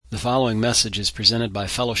following message is presented by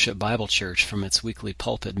Fellowship Bible Church from its weekly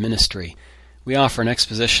pulpit ministry. We offer an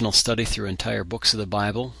expositional study through entire books of the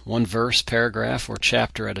Bible, one verse, paragraph, or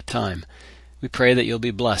chapter at a time. We pray that you'll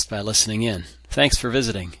be blessed by listening in. Thanks for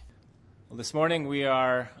visiting. Well, this morning we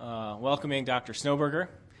are welcoming Dr. Snowberger.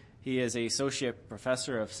 He is an associate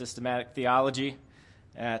professor of systematic theology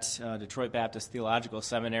at Detroit Baptist Theological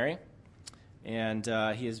Seminary, and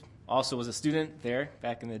he also was a student there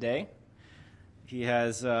back in the day. He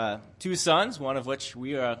has two sons, one of which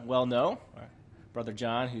we well know, our brother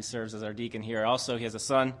John, who serves as our deacon here. Also, he has a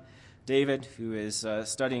son, David, who is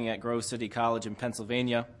studying at Grove City College in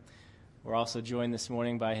Pennsylvania. We're also joined this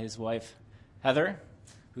morning by his wife, Heather,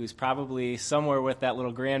 who's probably somewhere with that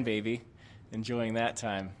little grandbaby, enjoying that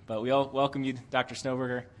time. But we all welcome you, Dr.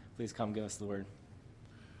 Snowberger. Please come give us the word.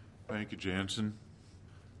 Thank you, Jansen.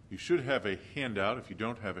 You should have a handout. If you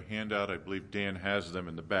don't have a handout, I believe Dan has them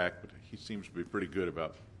in the back, but he seems to be pretty good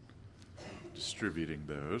about distributing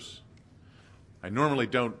those. I normally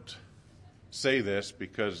don't say this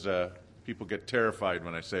because people get terrified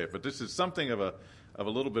when I say it, but this is something of a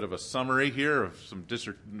little bit of a summary here of some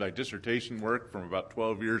my dissertation work from about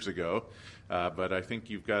 12 years ago. But I think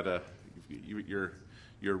you've got your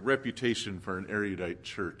reputation for an erudite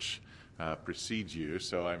church precedes you,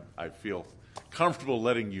 so I feel comfortable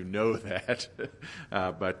letting you know that,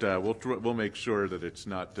 but we'll make sure that it's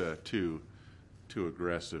not too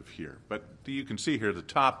aggressive here. But you can see here the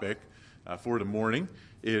topic for the morning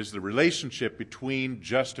is the relationship between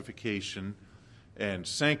justification and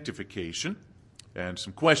sanctification, and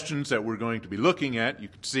some questions that we're going to be looking at. You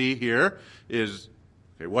can see here is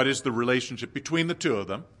what is the relationship between the two of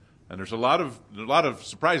them, and there's a lot of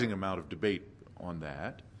surprising amount of debate on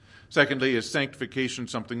that. Secondly, is sanctification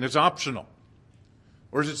something that's optional?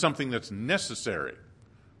 Or is it something that's necessary?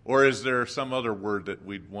 Or is there some other word that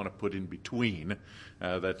we'd want to put in between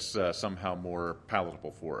that's somehow more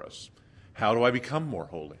palatable for us? How do I become more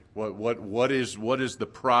holy? What is the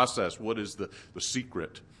process? What is the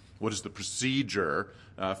secret? What is the procedure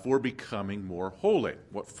for becoming more holy?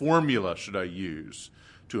 What formula should I use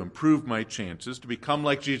to improve my chances to become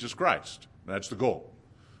like Jesus Christ? That's the goal,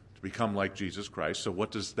 to become like Jesus Christ. So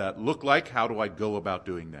what does that look like? How do I go about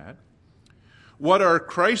doing that? What are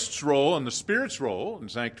Christ's role and the Spirit's role in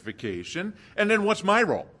sanctification? And then what's my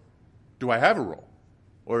role? Do I have a role?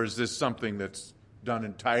 Or is this something that's done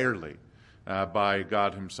entirely by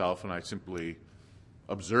God himself and I simply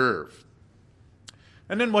observe?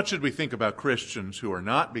 And then what should we think about Christians who are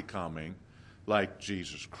not becoming like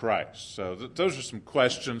Jesus Christ? So those are some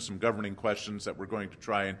questions, some governing questions that we're going to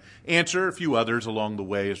try and answer, a few others along the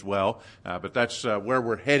way as well, but that's where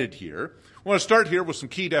we're headed here. I want to start here with some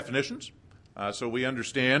key definitions. So we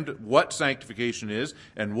understand what sanctification is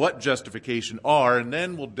and what justification are, and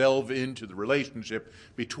then we'll delve into the relationship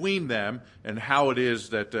between them and how it is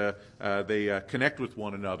that they connect with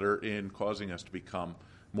one another in causing us to become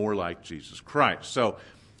more like Jesus Christ. So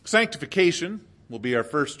sanctification will be our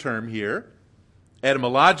first term here.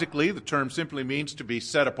 Etymologically, the term simply means to be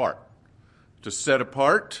set apart. To set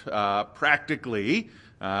apart practically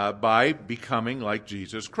by becoming like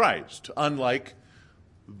Jesus Christ, unlike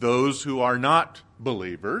those who are not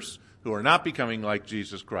believers, who are not becoming like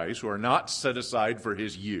Jesus Christ, who are not set aside for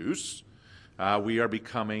his use, we are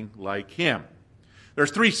becoming like him.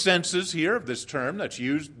 There's three senses here of this term that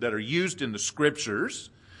are used in the Scriptures,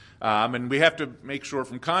 and we have to make sure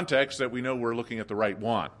from context that we know we're looking at the right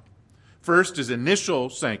one. First is initial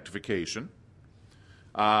sanctification,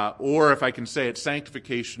 or if I can say it,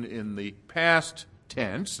 sanctification in the past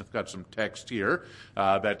tense. I've got some text here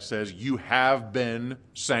that says you have been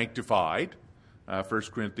sanctified. 1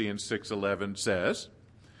 Corinthians 6:11 says.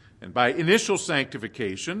 And by initial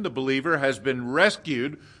sanctification, the believer has been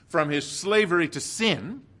rescued from his slavery to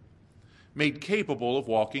sin, made capable of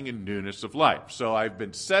walking in newness of life. So I've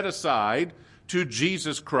been set aside to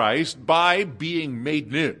Jesus Christ by being made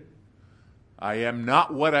new. I am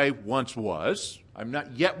not what I once was. I'm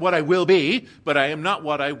not yet what I will be, but I am not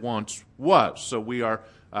what I once was. So we are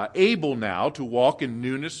able now to walk in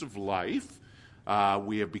newness of life.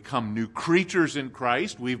 We have become new creatures in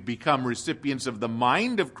Christ. We've become recipients of the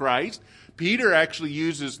mind of Christ. Peter actually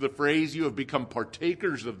uses the phrase, you have become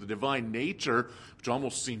partakers of the divine nature, which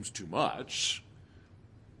almost seems too much.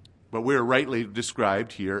 But we're rightly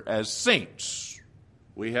described here as saints.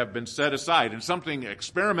 We have been set aside, and something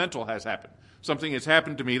experimental has happened. Something has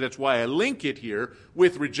happened to me. That's why I link it here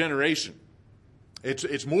with regeneration.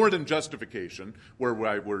 It's more than justification, where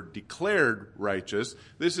we're declared righteous.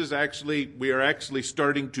 This is we are actually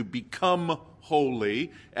starting to become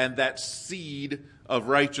holy, and that seed of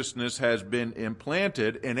righteousness has been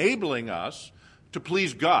implanted, enabling us to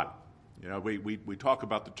please God. We talk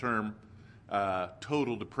about the term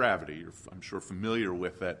total depravity. You're, I'm sure, familiar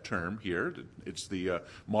with that term here. It's the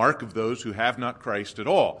mark of those who have not Christ at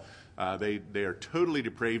all. They are totally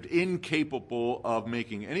depraved, incapable of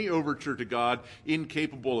making any overture to God,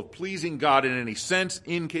 incapable of pleasing God in any sense,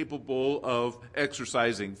 incapable of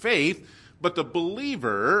exercising faith. But the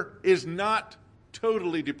believer is not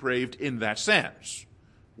totally depraved in that sense.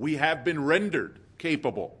 We have been rendered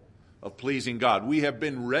capable of pleasing God. We have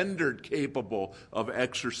been rendered capable of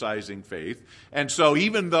exercising faith. And so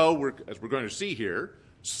even though, as we're going to see here,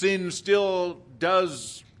 sin still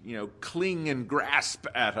does, cling and grasp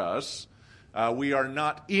at us, we are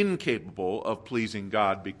not incapable of pleasing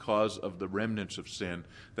God because of the remnants of sin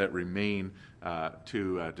that remain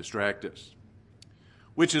to distract us.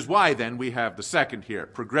 Which is why, then, we have the second here,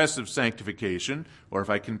 progressive sanctification, or if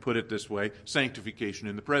I can put it this way, sanctification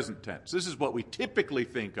in the present tense. This is what we typically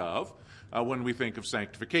think of when we think of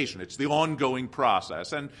sanctification. It's the ongoing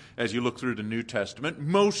process. And as you look through the New Testament,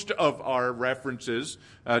 most of our references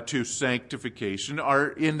to sanctification are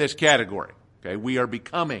in this category. Okay, we are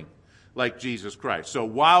becoming like Jesus Christ. So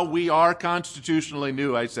while we are constitutionally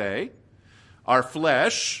new, I say, our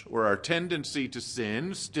flesh, or our tendency to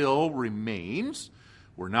sin, still remains.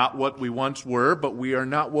 We're not what we once were, but we are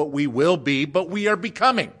not what we will be, but we are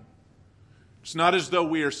becoming. It's not as though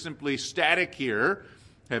we are simply static here,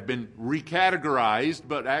 have been recategorized,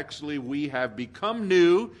 but actually we have become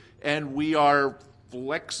new, and we are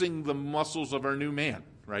flexing the muscles of our new man,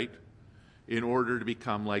 right, in order to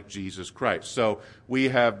become like Jesus Christ. So we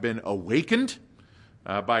have been awakened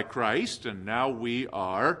by Christ, and now we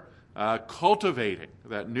are cultivating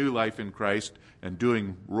that new life in Christ and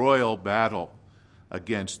doing royal battle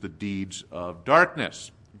against the deeds of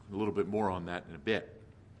darkness. A little bit more on that in a bit.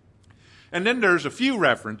 And then there's a few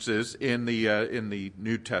references in the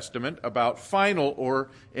New Testament about final or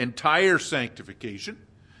entire sanctification.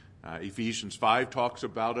 Ephesians 5 talks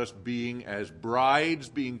about us being as brides,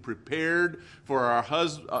 being prepared for our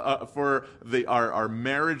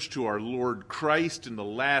marriage to our Lord Christ in the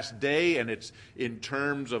last day, and it's in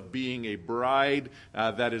terms of being a bride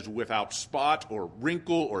that is without spot or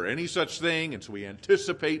wrinkle or any such thing, and so we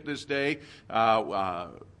anticipate this day.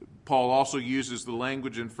 Paul also uses the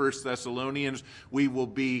language in 1 Thessalonians, we will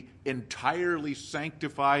be entirely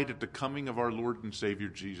sanctified at the coming of our Lord and Savior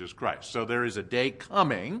Jesus Christ. So there is a day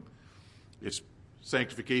coming, it's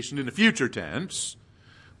sanctification in the future tense,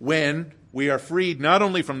 when we are freed not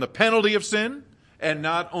only from the penalty of sin and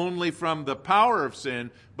not only from the power of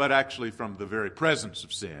sin, but actually from the very presence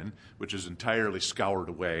of sin, which is entirely scoured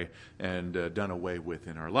away and done away with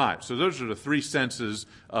in our lives. So those are the three senses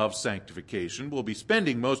of sanctification. We'll be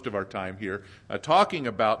spending most of our time here talking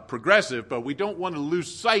about progressive, but we don't want to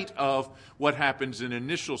lose sight of what happens in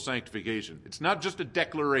initial sanctification. It's not just a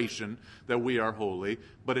declaration that we are holy,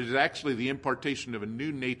 but it is actually the impartation of a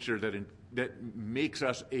new nature that makes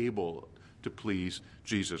us able to please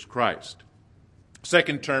Jesus Christ.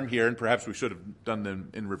 Second term here, and perhaps we should have done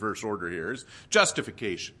them in reverse order here, is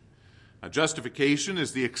justification. Justification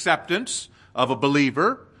is the acceptance of a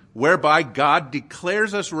believer whereby God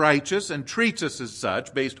declares us righteous and treats us as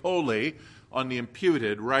such, based wholly on the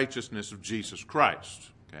imputed righteousness of Jesus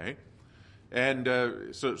Christ. Okay, and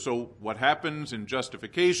so what happens in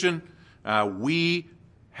justification? We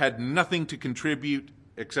had nothing to contribute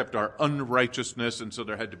except our unrighteousness, and so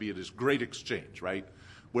there had to be this great exchange, right?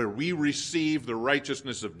 Where we receive the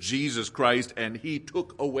righteousness of Jesus Christ, and he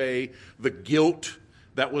took away the guilt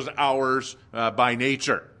that was ours by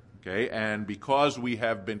nature. Okay, and because we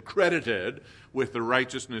have been credited with the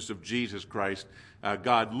righteousness of Jesus Christ,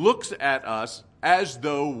 God looks at us as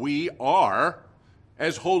though we are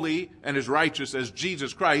as holy and as righteous as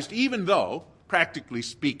Jesus Christ, even though, practically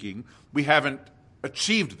speaking, we haven't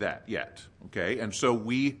achieved that yet. Okay, and so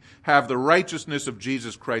we have the righteousness of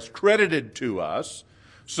Jesus Christ credited to us,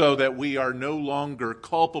 so that we are no longer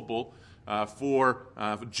culpable for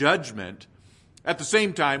judgment. At the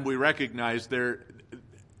same time, we recognize there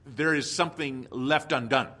is something left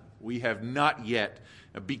undone. We have not yet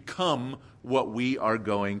become what we are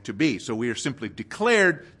going to be. So we are simply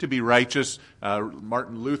declared to be righteous.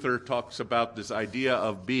 Martin Luther talks about this idea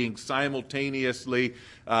of being simultaneously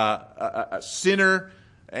a sinner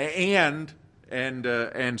and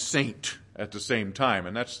saint at the same time,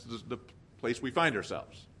 and that's the place we find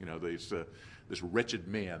ourselves. This wretched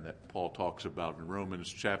man that Paul talks about in Romans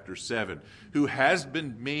chapter 7, who has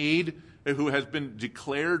been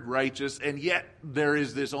declared righteous, and yet there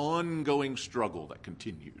is this ongoing struggle that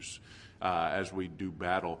continues as we do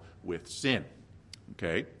battle with sin.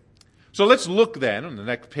 Okay? So let's look then on the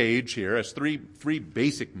next page here as three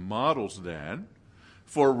basic models then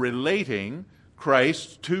for relating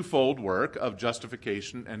Christ's twofold work of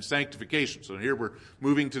justification and sanctification. So here we're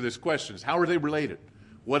moving to this question. How are they related?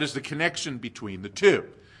 What is the connection between the two?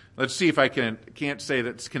 Let's see if I can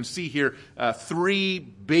see here three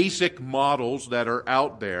basic models that are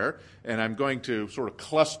out there, and I'm going to sort of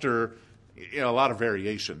cluster a lot of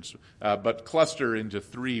variations, but cluster into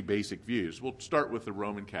three basic views. We'll start with the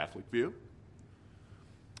Roman Catholic view.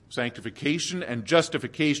 Sanctification and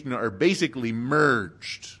justification are basically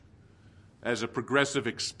merged as a progressive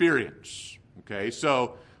experience. Okay,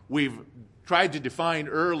 so we've tried to define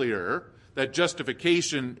earlier that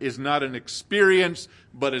justification is not an experience,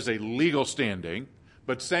 but is a legal standing,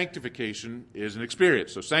 but sanctification is an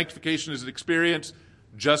experience. So sanctification is an experience,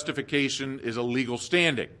 justification is a legal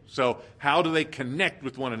standing. So how do they connect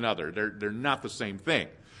with one another? They're not the same thing.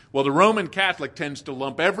 Well, the Roman Catholic tends to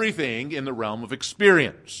lump everything in the realm of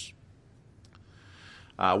experience.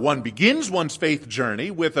 One begins one's faith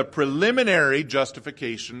journey with a preliminary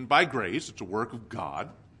justification by grace. It's a work of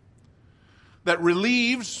God that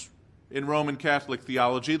relieves, in Roman Catholic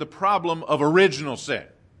theology, the problem of original sin.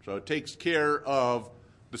 So it takes care of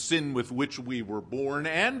the sin with which we were born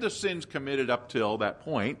and the sins committed up till that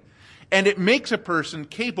point. And it makes a person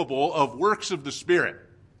capable of works of the Spirit.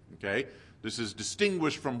 Okay? This is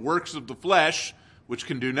distinguished from works of the flesh, which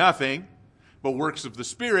can do nothing. But works of the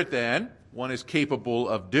Spirit, then, one is capable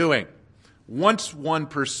of doing. Once one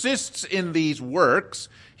persists in these works,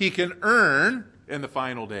 he can earn, in the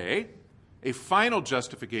final day, a final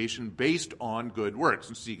justification based on good works.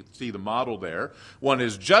 And so you can see the model there. One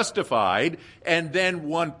is justified, and then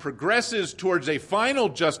one progresses towards a final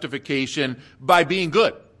justification by being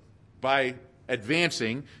good, by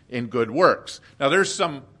advancing in good works. Now, there's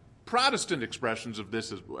some Protestant expressions of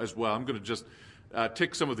this as well. I'm going to just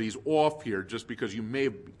tick some of these off here just because you may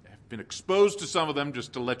have been exposed to some of them,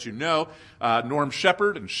 just to let you know. Norm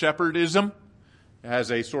Shepherd and Shepherdism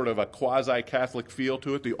has a sort of a quasi-Catholic feel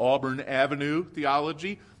to it. The Auburn Avenue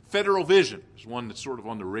theology. Federal Vision is one that's sort of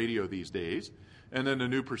on the radio these days. And then the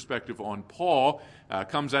New Perspective on Paul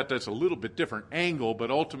comes at that's a little bit different angle, but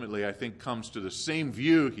ultimately I think comes to the same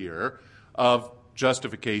view here of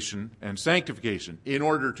justification and sanctification. In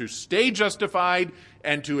order to stay justified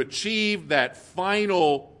and to achieve that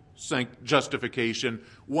final justification,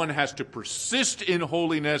 one has to persist in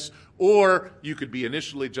holiness, or you could be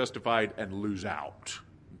initially justified and lose out.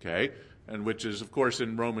 Okay? And which is, of course,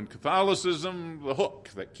 in Roman Catholicism, the hook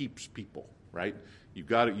that keeps people, right? You've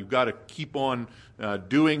got to keep on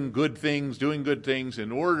doing good things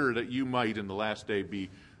in order that you might, in the last day, be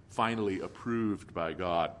finally approved by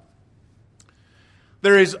God.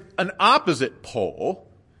 There is an opposite pole,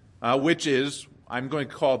 which is, I'm going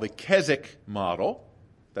to call the Keswick model.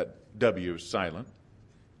 That W is silent.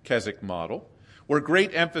 Keswick model, where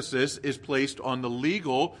great emphasis is placed on the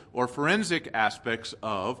legal or forensic aspects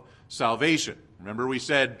of salvation. Remember, we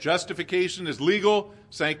said justification is legal,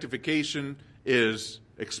 sanctification is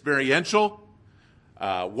experiential.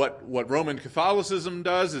 What Roman Catholicism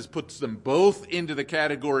does is puts them both into the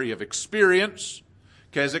category of experience.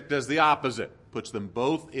 Keswick does the opposite, puts them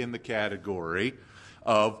both in the category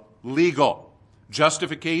of legal.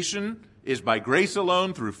 Justification is by grace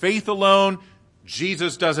alone, through faith alone.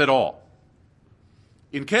 Jesus does it all.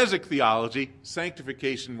 In Keswick theology,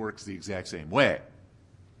 sanctification works the exact same way.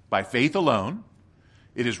 By faith alone,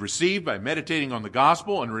 it is received by meditating on the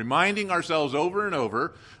gospel and reminding ourselves over and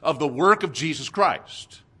over of the work of Jesus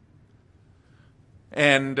Christ.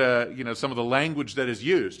 And, some of the language that is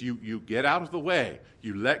used, you get out of the way.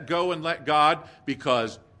 You let go and let God,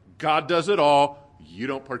 because God does it all. You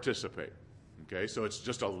don't participate. Okay, so it's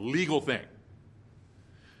just a legal thing.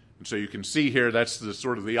 And so you can see here that's the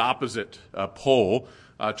sort of the opposite pole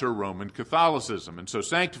to Roman Catholicism. And so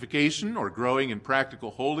sanctification, or growing in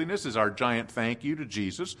practical holiness, is our giant thank you to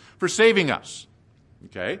Jesus for saving us.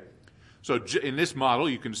 Okay, so in this model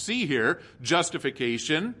you can see here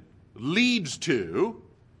justification leads to,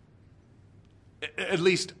 at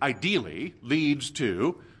least ideally, leads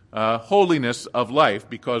to holiness of life,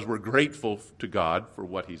 because we're grateful to God for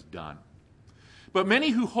what He's done. But many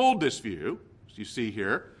who hold this view, as you see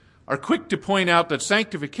here, are quick to point out that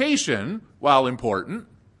sanctification, while important,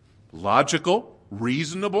 logical,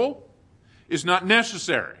 reasonable, is not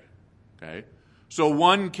necessary. Okay? So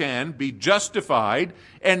one can be justified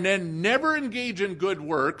and then never engage in good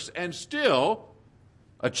works and still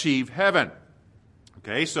achieve heaven.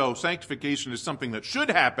 Okay, so sanctification is something that should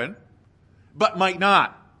happen, but might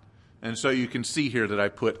not. And so you can see here that I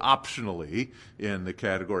put optionally in the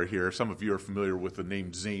category here. Some of you are familiar with the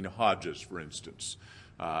name Zane Hodges, for instance.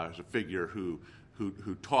 He's a figure who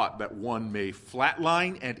who taught that one may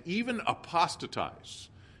flatline and even apostatize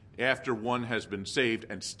after one has been saved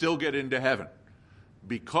and still get into heaven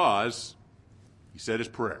because he said his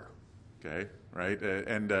prayer. Okay, right?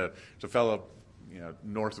 And there's a fellow,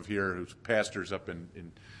 north of here who's pastors up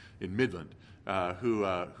in Midland,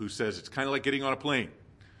 who says it's kind of like getting on a plane.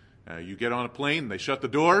 You get on a plane, they shut the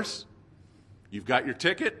doors, you've got your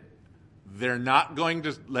ticket, they're not going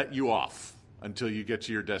to let you off until you get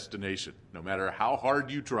to your destination. No matter how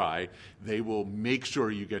hard you try, they will make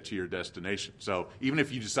sure you get to your destination. So even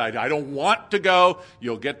if you decide, I don't want to go,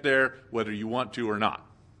 you'll get there whether you want to or not.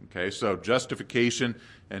 Okay, so justification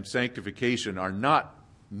and sanctification are not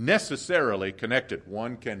necessarily connected.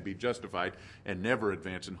 One can be justified and never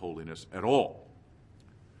advance in holiness at all.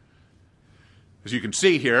 As you can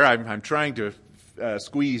see here, I'm trying to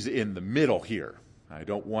squeeze in the middle here. I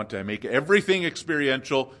don't want to make everything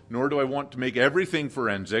experiential, nor do I want to make everything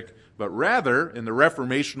forensic, but rather, in the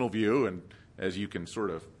reformational view, and as you can sort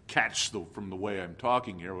of catch from the way I'm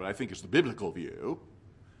talking here, what I think is the biblical view,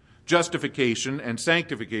 justification and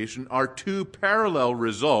sanctification are two parallel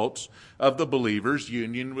results of the believer's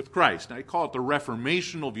union with Christ. Now, I call it the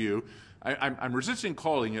reformational view. I'm resisting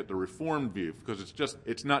calling it the Reformed view because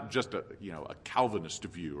it's not just a Calvinist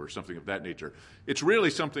view or something of that nature. It's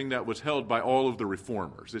really something that was held by all of the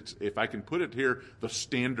Reformers. It's, if I can put it here, the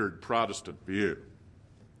standard Protestant view.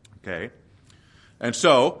 Okay, and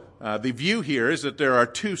so the view here is that there are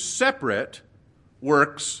two separate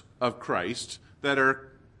works of Christ that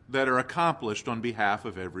are accomplished on behalf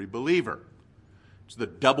of every believer. It's the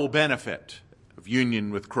double benefit of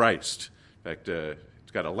union with Christ. In fact,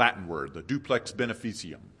 it's got a Latin word, the duplex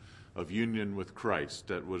beneficium of union with Christ,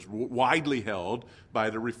 that was widely held by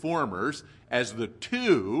the Reformers as the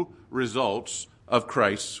two results of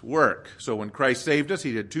Christ's work. So when Christ saved us,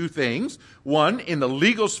 he did two things. One, in the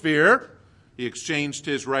legal sphere, he exchanged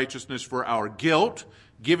his righteousness for our guilt,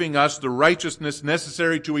 giving us the righteousness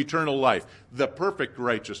necessary to eternal life, the perfect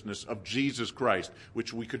righteousness of Jesus Christ,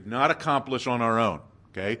 which we could not accomplish on our own.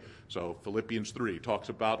 Okay? So Philippians 3 talks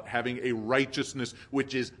about having a righteousness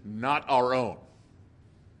which is not our own.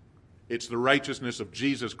 It's the righteousness of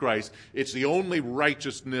Jesus Christ. It's the only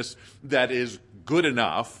righteousness that is good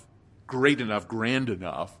enough, great enough, grand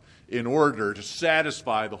enough, in order to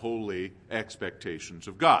satisfy the holy expectations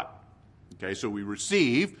of God. Okay, so we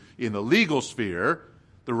receive, in the legal sphere,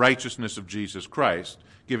 the righteousness of Jesus Christ,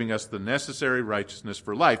 giving us the necessary righteousness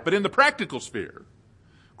for life. But in the practical sphere,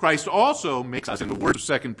 Christ also makes us, in the words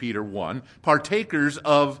of 2 Peter 1, partakers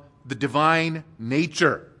of the divine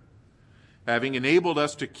nature, having enabled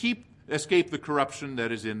us to escape the corruption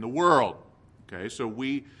that is in the world. Okay, so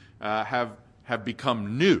we have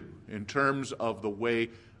become new in terms of the way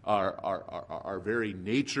our very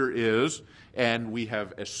nature is, and we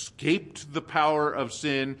have escaped the power of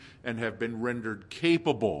sin and have been rendered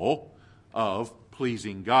capable of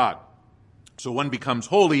pleasing God. So one becomes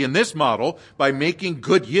holy in this model by making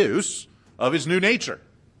good use of his new nature,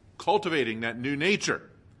 cultivating that new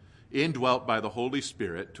nature, indwelt by the Holy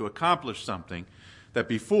Spirit to accomplish something that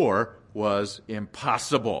before was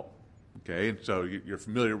impossible. Okay, so you're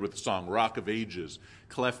familiar with the song, Rock of Ages,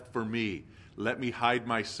 cleft for me. Let me hide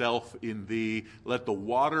myself in thee. Let the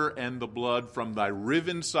water and the blood from thy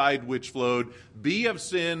riven side which flowed be of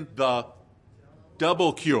sin the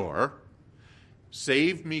double cure.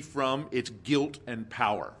 Save me from its guilt and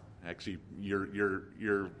power. Actually,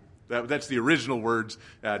 that's the original words.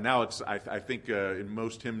 Now it's, I think, in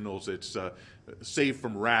most hymnals, it's save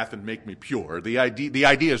from wrath and make me pure. The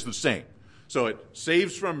idea is the same. So it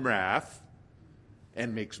saves from wrath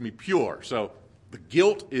and makes me pure. So the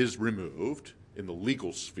guilt is removed in the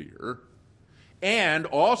legal sphere. And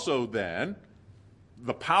also then,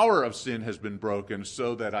 the power of sin has been broken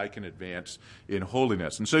so that I can advance in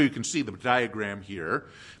holiness. And so you can see the diagram here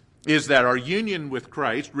is that our union with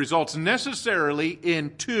Christ results necessarily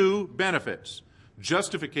in two benefits,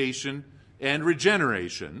 justification and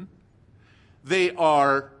regeneration. They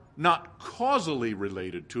are not causally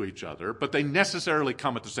related to each other, but they necessarily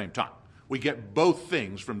come at the same time. We get both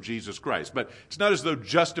things from Jesus Christ. But it's not as though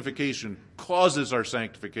justification causes our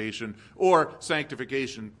sanctification or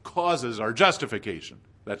sanctification causes our justification.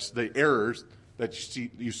 That's the errors that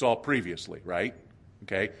you saw previously, right?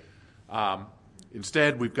 Okay.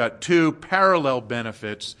 Instead, we've got two parallel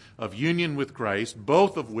benefits of union with Christ,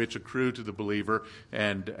 both of which accrue to the believer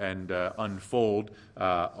and unfold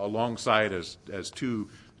alongside as two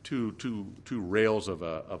rails of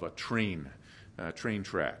a train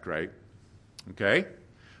track, right? Okay,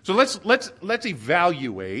 so let's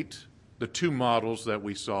evaluate the two models that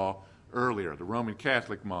we saw earlier: the Roman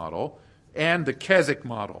Catholic model and the Keswick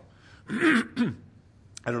model.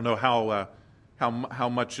 I don't know how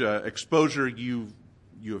much exposure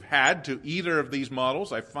you've had to either of these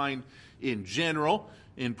models. I find in general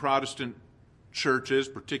in Protestant churches,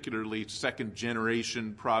 particularly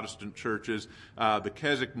second-generation Protestant churches, the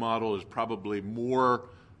Keswick model is probably more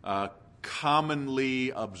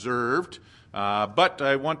commonly observed. But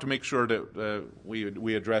I want to make sure that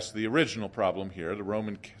we address the original problem here, the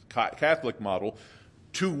Roman Catholic model,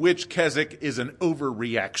 to which Keswick is an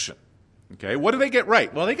overreaction. Okay, what do they get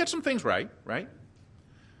right? Well, they get some things right?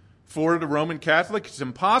 For the Roman Catholic, it's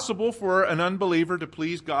impossible for an unbeliever to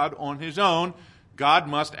please God on his own. God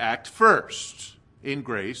must act first in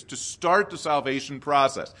grace to start the salvation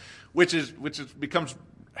process, which becomes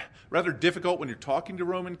rather difficult when you're talking to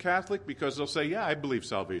Roman Catholic, because they'll say, yeah, I believe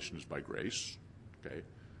salvation is by grace. Okay,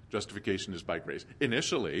 justification is by grace.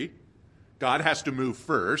 Initially, God has to move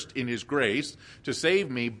first in his grace to save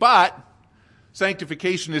me, but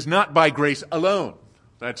sanctification is not by grace alone.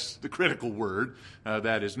 That's the critical word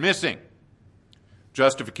that is missing.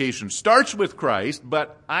 Justification starts with Christ,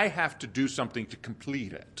 but I have to do something to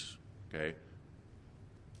complete it. Okay?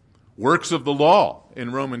 Works of the law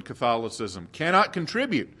in Roman Catholicism cannot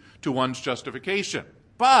contribute to one's justification,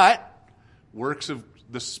 but works of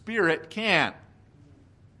the Spirit can.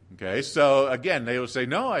 Okay, so again, they will say,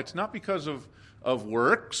 no, it's not because of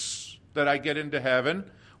works that I get into heaven.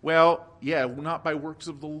 Well, yeah, not by works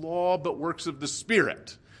of the law, but works of the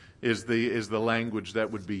Spirit is the language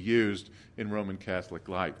that would be used in Roman Catholic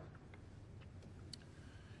life.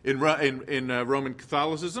 In Roman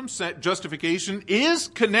Catholicism, justification is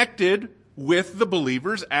connected with the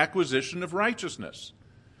believer's acquisition of righteousness.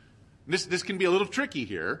 This can be a little tricky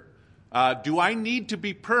here. Do I need to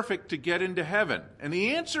be perfect to get into heaven? And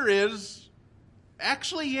the answer is,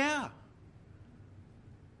 actually, yeah.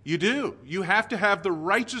 You do. You have to have the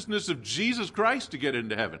righteousness of Jesus Christ to get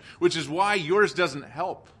into heaven, which is why yours doesn't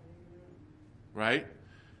help, right?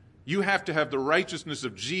 You have to have the righteousness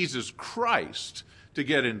of Jesus Christ to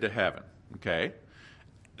get into heaven, okay?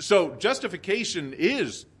 So justification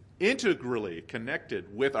is integrally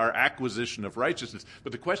connected with our acquisition of righteousness,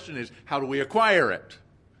 but the question is, how do we acquire it?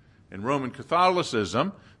 In Roman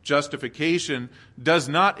Catholicism, justification does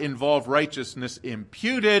not involve righteousness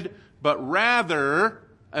imputed, but rather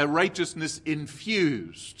a righteousness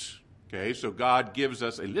infused. Okay, so God gives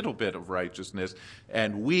us a little bit of righteousness,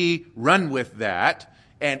 and we run with that.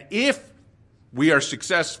 And if we are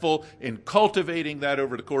successful in cultivating that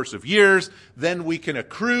over the course of years, then we can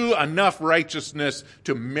accrue enough righteousness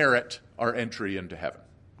to merit our entry into heaven.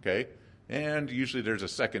 Okay? And usually there's a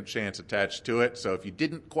second chance attached to it. So if you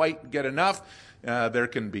didn't quite get enough, there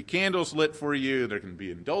can be candles lit for you. There can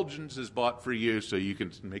be indulgences bought for you, so you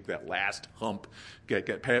can make that last hump,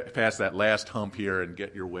 get past that last hump here and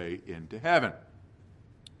get your way into heaven.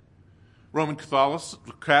 Roman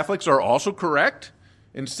Catholics are also correct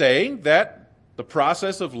in saying that the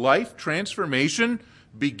process of life transformation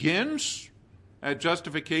begins at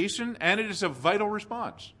justification, and it is a vital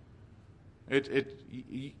response.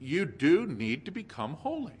 You do need to become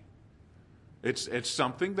holy. It's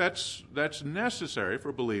something that's necessary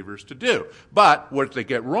for believers to do. But what they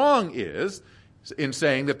get wrong is in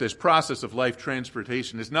saying that this process of life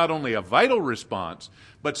transportation is not only a vital response,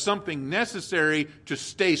 but something necessary to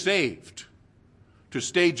stay saved, to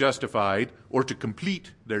stay justified, or to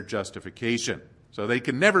complete their justification. So they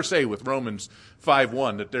can never say with Romans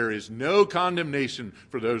 5:1 that there is no condemnation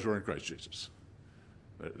for those who are in Christ Jesus.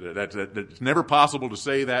 It's never possible to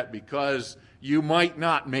say that, because you might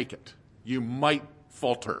not make it. You might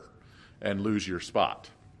falter and lose your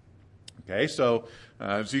spot. Okay, so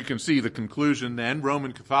as you can see, the conclusion then,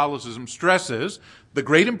 Roman Catholicism stresses the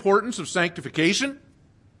great importance of sanctification,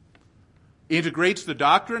 integrates the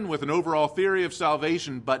doctrine with an overall theory of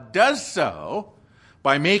salvation, but does so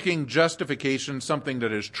by making justification something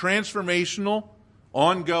that is transformational,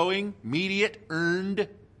 ongoing, immediate, earned,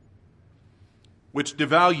 which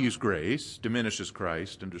devalues grace, diminishes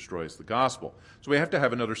Christ, and destroys the gospel. So we have to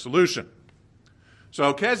have another solution.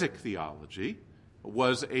 So Keswick theology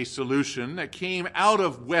was a solution that came out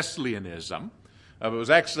of Wesleyanism. It was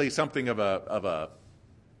actually something of a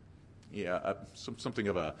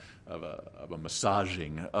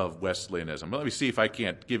massaging of Wesleyanism. Let me see if I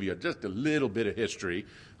can't give you just a little bit of history.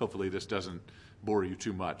 Hopefully this doesn't bore you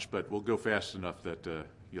too much, but we'll go fast enough that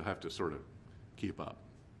you'll have to sort of keep up.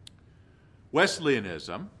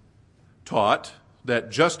 Wesleyanism taught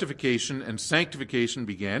that justification and sanctification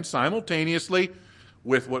began simultaneously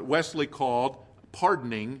with what Wesley called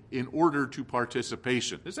pardoning in order to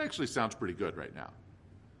participation. This actually sounds pretty good right now.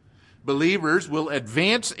 Believers will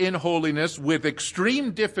advance in holiness with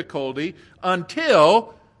extreme difficulty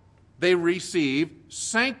until they receive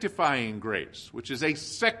sanctifying grace, which is a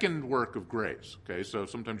second work of grace. Okay, so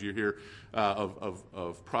sometimes you hear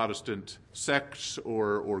of Protestant sects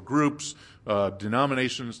or groups,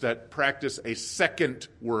 denominations that practice a second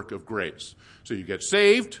work of grace. So you get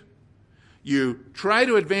saved, you try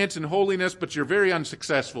to advance in holiness, but you're very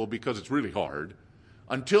unsuccessful because it's really hard.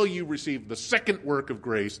 Until you receive the second work of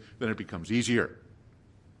grace, then it becomes easier.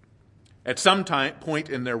 At some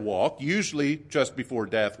point in their walk, usually just before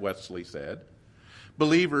death, Wesley said,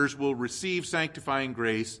 believers will receive sanctifying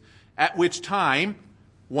grace, at which time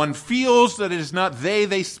one feels that it is not they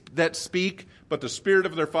that speak, but the Spirit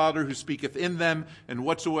of their Father who speaketh in them, and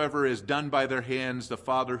whatsoever is done by their hands, the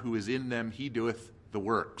Father who is in them, he doeth the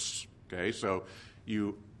works. Okay, so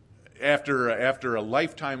you, after a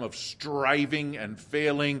lifetime of striving and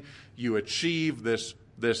failing, you achieve this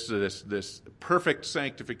perfect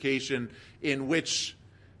sanctification in which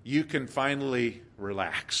you can finally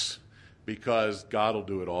relax because God will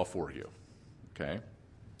do it all for you. Okay?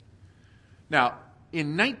 Now,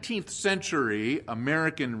 in 19th century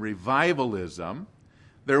American revivalism,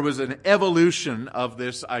 there was an evolution of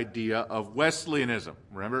this idea of Wesleyanism.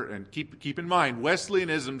 Remember, and keep in mind,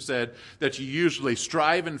 Wesleyanism said that you usually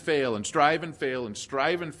strive and fail and strive and fail and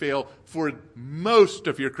strive and fail for most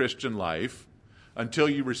of your Christian life until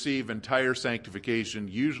you receive entire sanctification,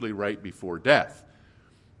 usually right before death.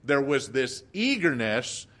 There was this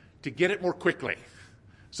eagerness to get it more quickly,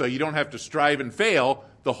 so you don't have to strive and fail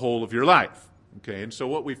the whole of your life. Okay, and so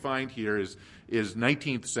what we find here is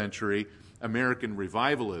 19th century American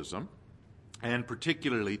revivalism, and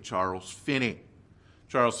particularly Charles Finney.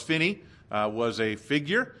 Charles Finney was a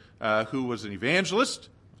figure who was an evangelist,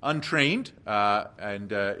 untrained,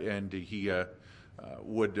 and he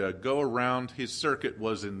would go around. His circuit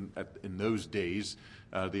was in those days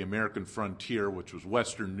the American frontier, which was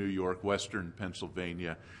western New York, western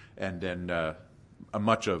Pennsylvania, and then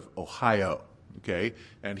much of Ohio. Okay,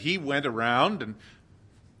 and he went around, and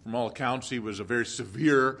from all accounts, he was a very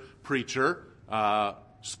severe preacher,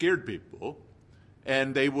 scared people,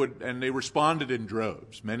 and they responded in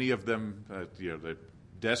droves. Many of them, they're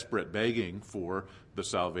desperate, begging for the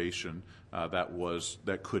salvation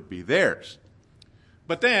that could be theirs.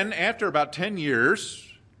 But then, after about 10 years,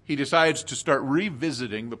 he decides to start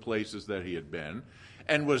revisiting the places that he had been,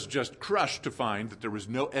 and was just crushed to find that there was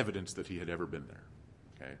no evidence that he had ever been there.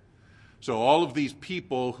 Okay, so all of these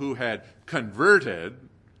people who had converted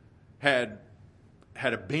had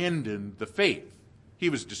abandoned the faith. He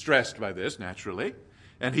was distressed by this, naturally,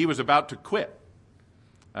 and he was about to quit.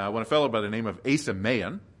 When a fellow by the name of Asa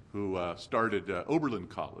Mahan, who started Oberlin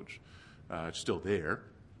College, it's still there,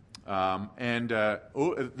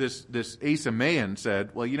 this Asa Mahan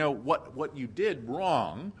said, well, you know, what you did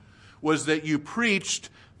wrong was that you preached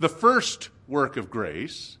the first work of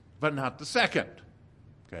grace, but not the second.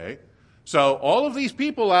 Okay? So all of these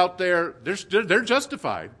people out there, they're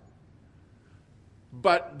justified,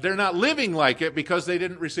 but they're not living like it because they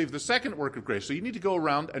didn't receive the second work of grace. So you need to go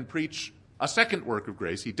around and preach a second work of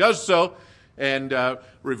grace. He does so and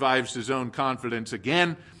revives his own confidence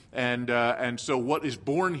again. And so what is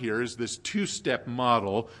born here is this two-step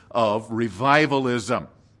model of revivalism.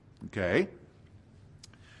 Okay?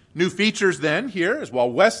 New features then here is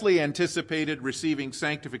while Wesley anticipated receiving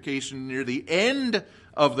sanctification near the end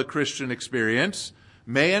of the Christian experience,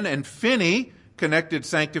 Mahan and Finney connected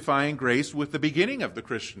sanctifying grace with the beginning of the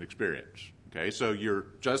Christian experience. Okay, so you're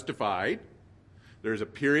justified. There's a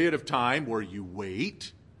period of time where you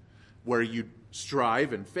wait, where you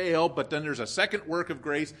strive and fail, but then there's a second work of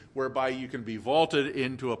grace whereby you can be vaulted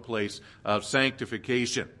into a place of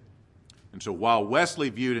sanctification. And so while Wesley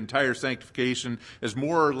viewed entire sanctification as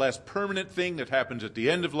more or less permanent thing that happens at the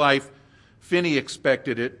end of life, Finney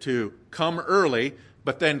expected it to come early,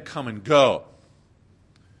 but then come and go.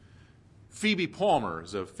 Phoebe Palmer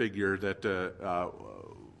is a figure that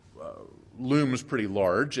looms pretty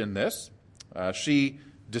large in this. She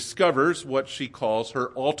discovers what she calls her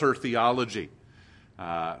altar theology,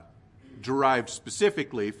 derived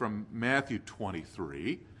specifically from Matthew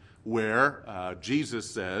 23, where Jesus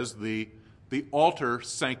says the altar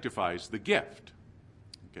sanctifies the gift.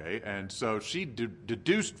 Okay, and so she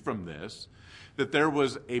deduced from this that there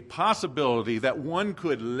was a possibility that one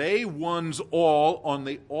could lay one's all on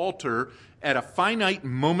the altar at a finite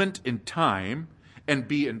moment in time and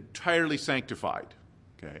be entirely sanctified.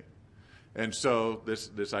 Okay, and so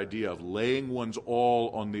this idea of laying one's all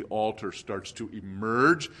on the altar starts to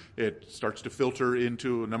emerge. It starts to filter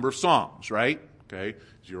into a number of psalms, right? Okay,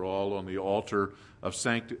 you're all on the altar of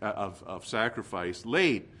sacrifice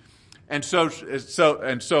laid, and so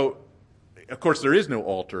of course there is no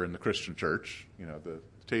altar in the Christian church. You know, the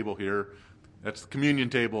table here, that's the communion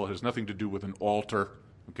table. It has nothing to do with an altar,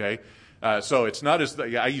 okay? So it's not as,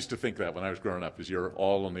 I used to think that when I was growing up, as you're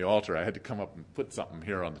all on the altar. I had to come up and put something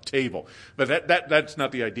here on the table. But that's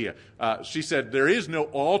not the idea. She said there is no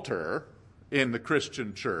altar in the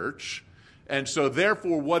Christian church, and so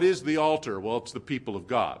therefore what is the altar? Well, it's the people of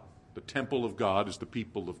God. The temple of God is the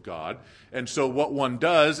people of God. And so what one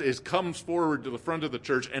does is comes forward to the front of the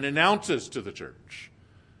church and announces to the church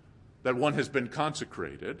that one has been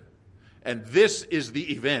consecrated. And this is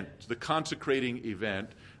the event, the consecrating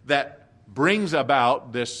event, that brings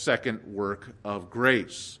about this second work of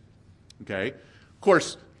grace. Okay? Of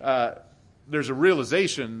course, there's a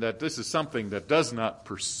realization that this is something that does not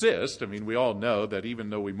persist. I mean, we all know that even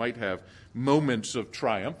though we might have moments of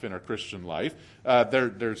triumph in our Christian life,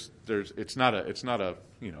 it's not a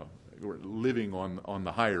we're living on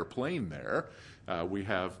the higher plane there. We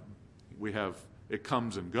have it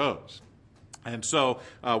comes and goes. And so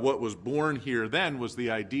what was born here then was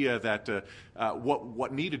the idea that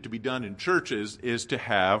what needed to be done in churches is to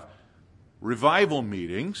have revival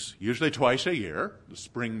meetings, usually twice a year, the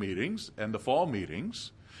spring meetings and the fall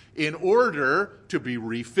meetings, in order to be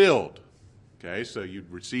refilled. Okay, so you'd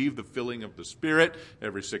receive the filling of the Spirit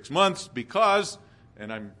every 6 months because,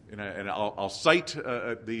 I'll cite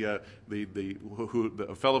a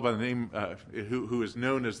fellow by the name who is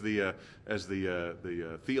known as the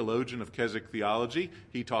theologian of Keswick theology.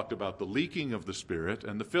 He talked about the leaking of the Spirit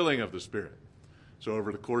and the filling of the Spirit. So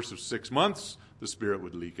over the course of 6 months, the Spirit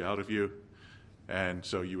would leak out of you. And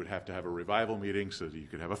so you would have to have a revival meeting so that you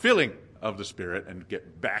could have a filling of the Spirit and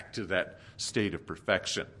get back to that state of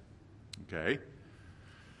perfection. Okay?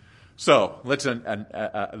 So there's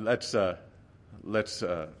a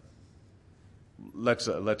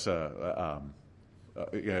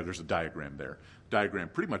diagram there. Diagram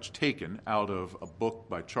pretty much taken out of a book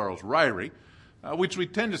by Charles Ryrie, which we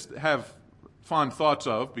tend to have fond thoughts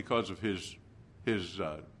of because of his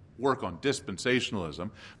work on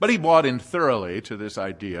dispensationalism, but he bought in thoroughly to this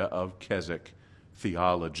idea of Keswick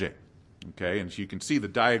theology. Okay, and you can see the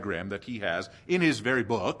diagram that he has in his very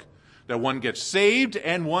book, that one gets saved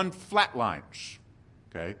and one flatlines.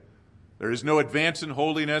 Okay, there is no advance in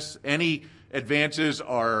holiness. Any advances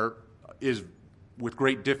is with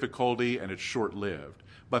great difficulty, and it's short-lived.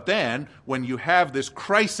 But then, when you have this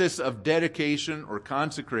crisis of dedication or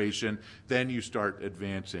consecration, then you start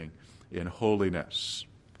advancing in holiness.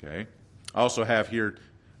 Okay. I also have here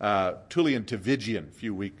Tullian Tavigian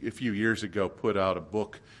a few years ago put out a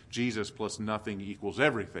book, Jesus plus Nothing Equals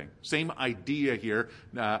Everything. Same idea here,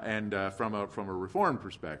 and from a Reformed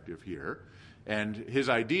perspective here. And his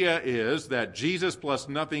idea is that Jesus plus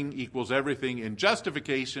nothing equals everything in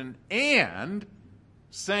justification and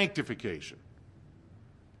sanctification.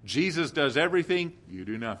 Jesus does everything, you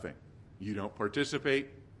do nothing. You don't participate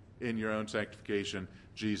in your own sanctification.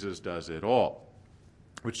 Jesus does it all.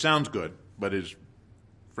 Which sounds good, but is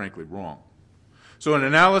frankly wrong. So an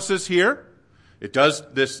analysis here, it does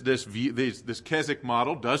this Keswick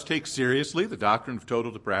model does take seriously the doctrine of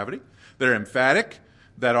total depravity. They're emphatic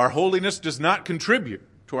that our holiness does not contribute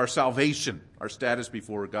to our salvation, our status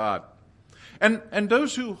before God. And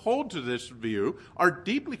those who hold to this view are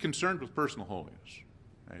deeply concerned with personal holiness.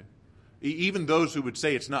 Right? Even those who would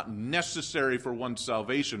say it's not necessary for one's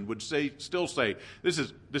salvation would still say this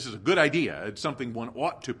is a good idea. It's something one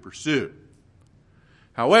ought to pursue.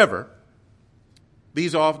 However,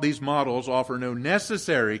 these models offer no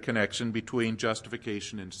necessary connection between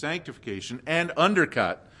justification and sanctification and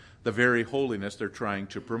undercut the very holiness they're trying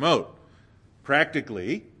to promote.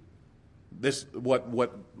 Practically,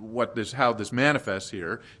 how this manifests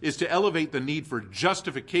here is to elevate the need for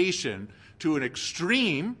justification to an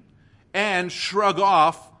extreme and shrug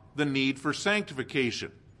off the need for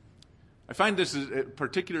sanctification. I find this is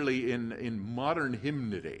particularly in modern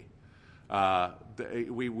hymnody.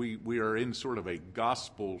 We are in sort of a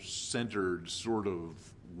gospel-centered sort of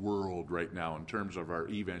world right now in terms of our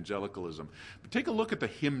evangelicalism. But take a look at the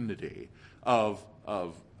hymnody of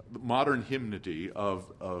modern hymnody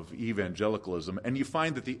of evangelicalism, and you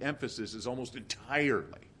find that the emphasis is almost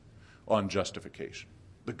entirely on justification.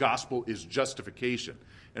 The gospel is justification.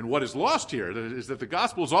 And what is lost here is that the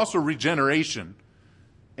gospel is also regeneration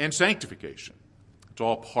and sanctification. It's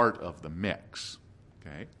all part of the mix.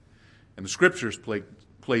 Okay? And the scriptures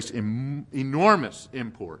place enormous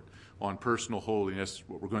import on personal holiness,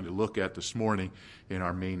 what we're going to look at this morning in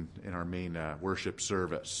our main worship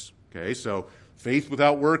service. Okay, so faith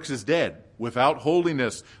without works is dead. Without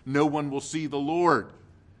holiness, no one will see the Lord.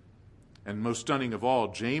 And most stunning of all,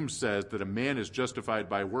 James says that a man is justified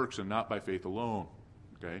by works and not by faith alone.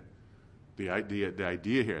 Okay, The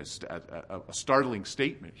idea here is a startling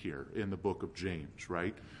statement here in the book of James,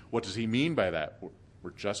 right? What does he mean by that? We're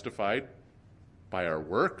justified by our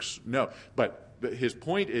works? No. But his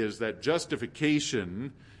point is that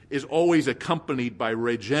justification is always accompanied by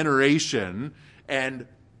regeneration, and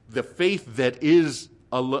the faith that is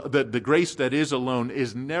the grace that is alone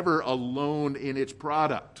is never alone in its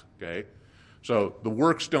product. Okay, so the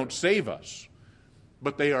works don't save us,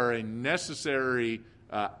 but they are a necessary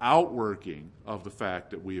outworking of the fact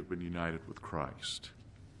that we have been united with Christ.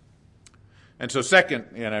 And so second,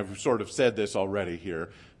 and I've sort of said this already here,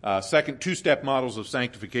 second, two-step models of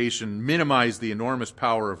sanctification minimize the enormous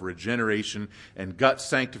power of regeneration and gut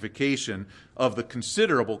sanctification of the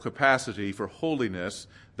considerable capacity for holiness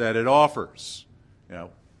that it offers. You know,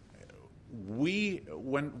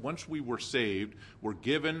 once we were saved, we're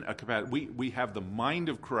given a capacity. We have the mind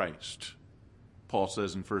of Christ. Paul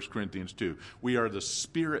says in 1 Corinthians 2, we are the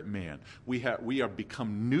spirit man. We are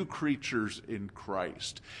become new creatures in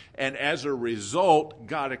Christ. And as a result,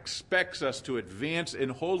 God expects us to advance in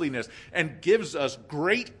holiness and gives us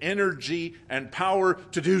great energy and power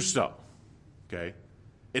to do so. Okay?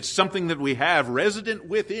 It's something that we have resident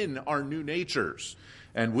within our new natures,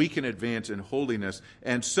 and we can advance in holiness.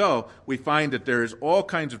 And so we find that there is all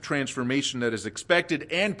kinds of transformation that is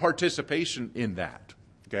expected and participation in that.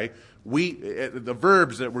 Okay? The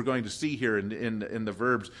verbs that we're going to see here in the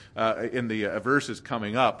verbs in the verses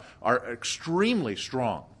coming up are extremely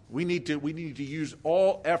strong. We need to use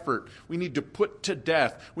all effort. We need to put to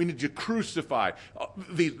death. We need to crucify.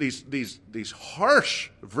 These harsh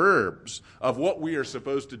verbs of what we are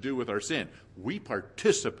supposed to do with our sin. We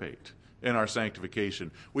participate in our sanctification.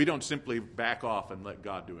 We don't simply back off and let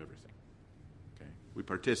God do everything. Okay? We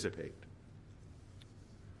participate.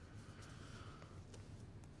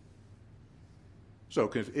 So,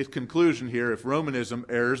 its conclusion here, if Romanism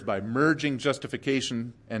errs by merging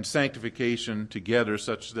justification and sanctification together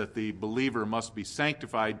such that the believer must be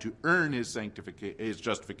sanctified to earn his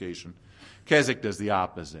justification, Keswick does the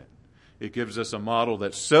opposite. It gives us a model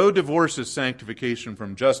that so divorces sanctification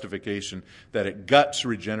from justification that it guts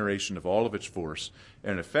regeneration of all of its force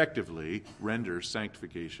and effectively renders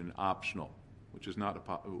sanctification optional, which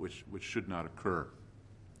should not occur.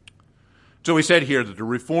 So we said here that the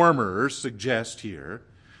reformers suggest here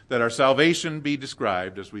that our salvation be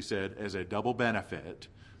described, as we said, as a double benefit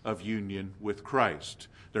of union with Christ.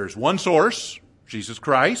 There's one source, Jesus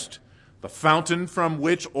Christ, the fountain from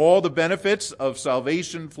which all the benefits of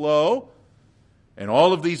salvation flow, and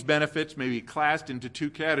all of these benefits may be classed into two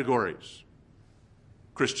categories: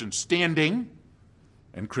 Christian standing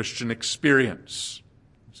and Christian experience.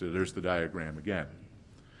 So there's the diagram again.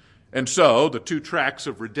 And so the two tracks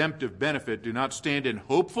of redemptive benefit do not stand in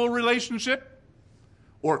hopeful relationship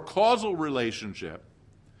or causal relationship,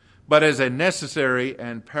 but as a necessary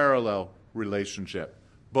and parallel relationship.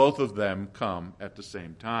 Both of them come at the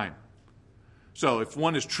same time. So if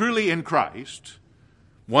one is truly in Christ,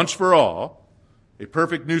 once for all, a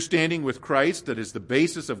perfect new standing with Christ that is the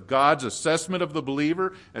basis of God's assessment of the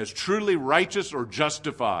believer as truly righteous or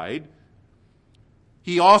justified,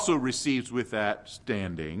 he also receives with that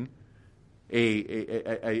standing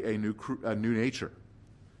a new nature,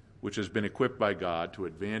 which has been equipped by God to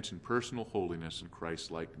advance in personal holiness and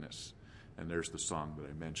Christ-likeness. And there's the song that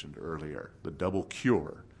I mentioned earlier, the double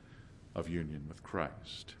cure of union with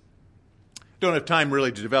Christ. Don't have time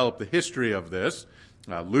really to develop the history of this.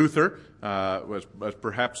 Luther was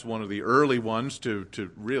perhaps one of the early ones to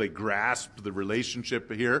really grasp the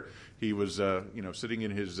relationship here. He was sitting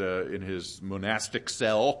in his monastic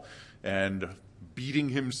cell and beating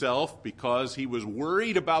himself because he was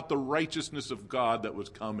worried about the righteousness of God that was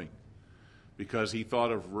coming. Because he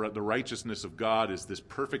thought of the righteousness of God as this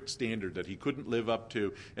perfect standard that he couldn't live up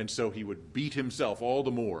to, and so he would beat himself all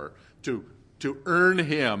the more to earn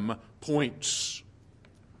him points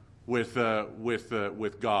with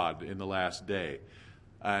God in the last day.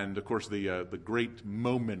 And of course, the great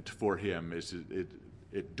moment for him is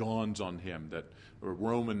it dawns on him that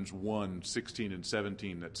Romans 1:16 and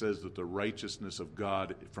 17 that says that the righteousness of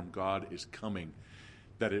God from God is coming.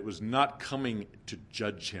 That it was not coming to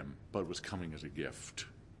judge him, but was coming as a gift.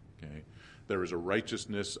 Okay? There is a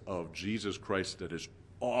righteousness of Jesus Christ that is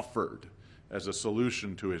offered as a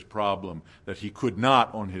solution to his problem that he could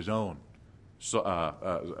not on his own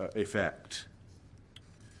effect.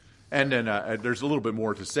 And then there's a little bit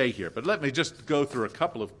more to say here, but let me just go through a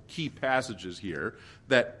couple of key passages here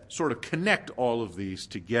that sort of connect all of these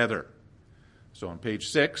together. So on page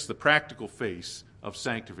 6, the practical face of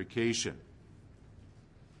sanctification.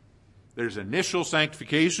 There's initial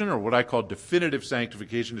sanctification, or what I call definitive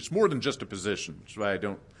sanctification. It's more than just a position. That's why I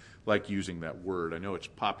don't like using that word. I know it's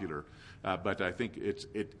popular, but I think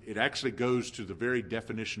it actually goes to the very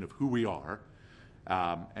definition of who we are.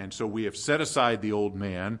 And so we have set aside the old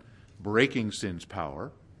man, breaking sin's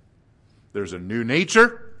power. There's a new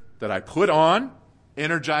nature that I put on,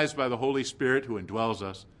 energized by the Holy Spirit who indwells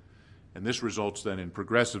us. And this results then in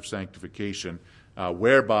progressive sanctification,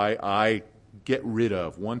 whereby I get rid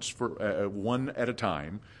of, one at a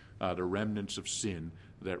time, the remnants of sin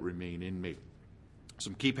that remain in me.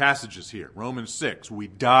 Some key passages here. Romans 6, we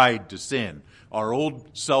died to sin. Our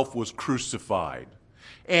old self was crucified.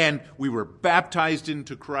 And we were baptized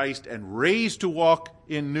into Christ and raised to walk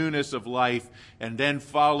in newness of life. And then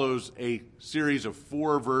follows a series of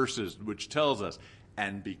 4 verses which tells us,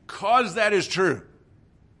 and because that is true,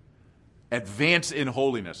 advance in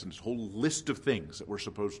holiness. And this whole list of things that we're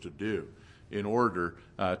supposed to do in order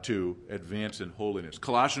to advance in holiness.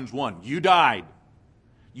 Colossians 1, you died.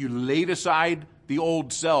 You laid aside the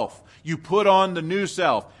old self. You put on the new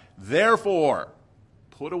self. Therefore,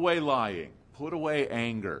 put away lying. Put away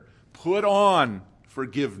anger. Put on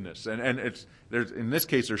forgiveness. And there's in this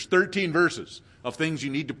case, there's 13 verses of things you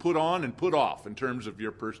need to put on and put off in terms of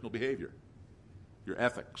your personal behavior, your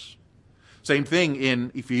ethics. Same thing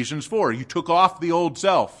in Ephesians 4. You took off the old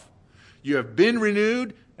self. You have been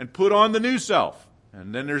renewed and put on the new self.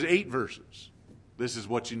 And then there's 8 verses. This is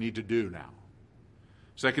what you need to do now.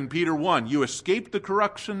 2 Peter 1. You escaped the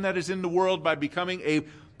corruption that is in the world by becoming a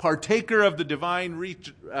partaker of the divine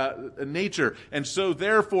nature. And so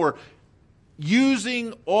therefore,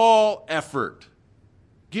 using all effort,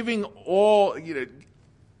 giving all,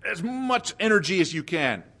 as much energy as you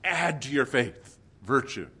can, add to your faith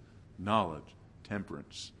virtue, knowledge,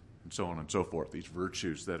 temperance, and so on and so forth. These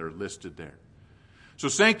virtues that are listed there. So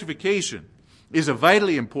sanctification is a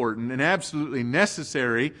vitally important and absolutely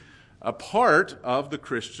necessary a part of the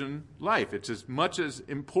Christian life. It's as much as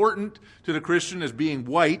important to the Christian as being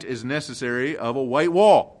white is necessary of a white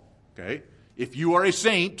wall. Okay? If you are a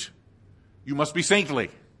saint, you must be saintly.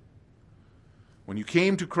 When you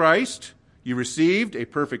came to Christ, you received a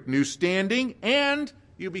perfect new standing, and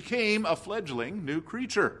you became a fledgling new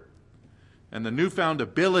creature. And the newfound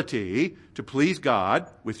ability to please God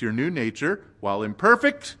with your new nature, while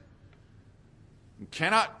imperfect,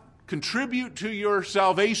 cannot contribute to your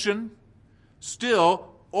salvation, still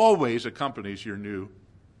always accompanies your new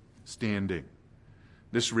standing.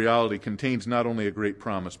 This reality contains not only a great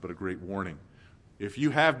promise, but a great warning. If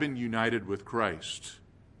you have been united with Christ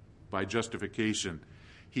by justification,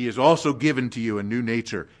 He has also given to you a new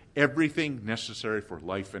nature, everything necessary for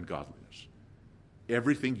life and godliness.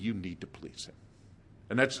 Everything you need to please Him.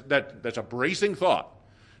 And that's a bracing thought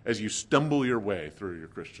as you stumble your way through your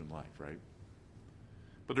Christian life, right?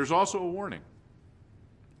 But there's also a warning.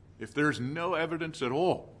 If there's no evidence at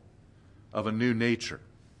all of a new nature,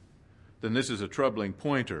 then this is a troubling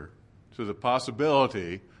pointer to the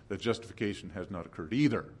possibility that justification has not occurred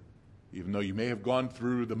either. Even though you may have gone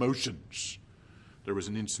through the motions, there was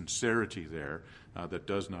an insincerity there that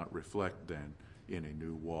does not reflect then in a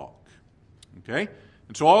new walk. Okay?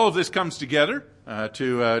 And so all of this comes together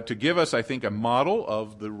to give us, I think, a model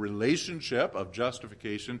of the relationship of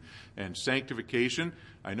justification and sanctification.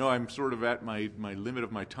 I know I'm sort of at my limit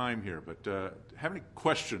of my time here, but have any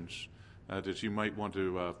questions that you might want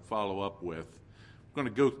to follow up with? I'm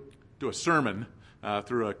going to go do a sermon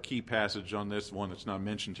through a key passage on this, one that's not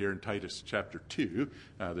mentioned here in Titus chapter 2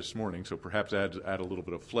 this morning, so perhaps add a little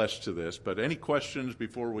bit of flesh to this. But any questions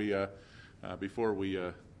before we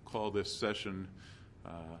call this session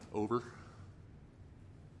over?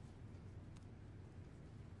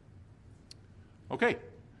 Okay,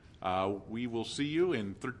 we will see you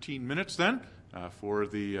in 13 minutes then for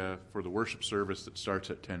the worship service that starts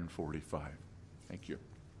at 10:45. Thank you.